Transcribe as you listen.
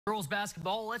Girls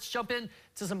basketball, let's jump in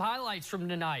to some highlights from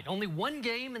tonight. Only one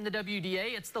game in the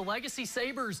WDA. It's the Legacy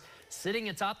Sabres sitting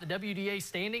atop the WDA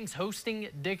standings, hosting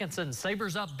Dickinson.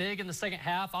 Sabres up big in the second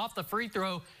half. Off the free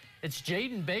throw, it's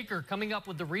Jaden Baker coming up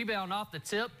with the rebound off the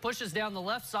tip, pushes down the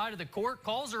left side of the court,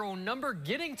 calls her own number,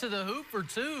 getting to the hoop for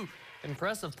two.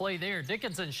 Impressive play there.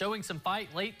 Dickinson showing some fight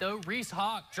late, though. Reese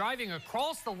Hawk driving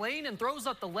across the lane and throws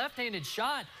up the left-handed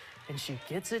shot, and she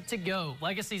gets it to go.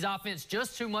 Legacy's offense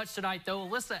just too much tonight, though.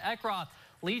 Alyssa Eckroth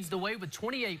leads the way with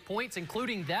 28 points,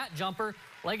 including that jumper.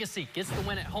 Legacy gets the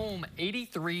win at home,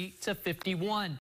 83-51.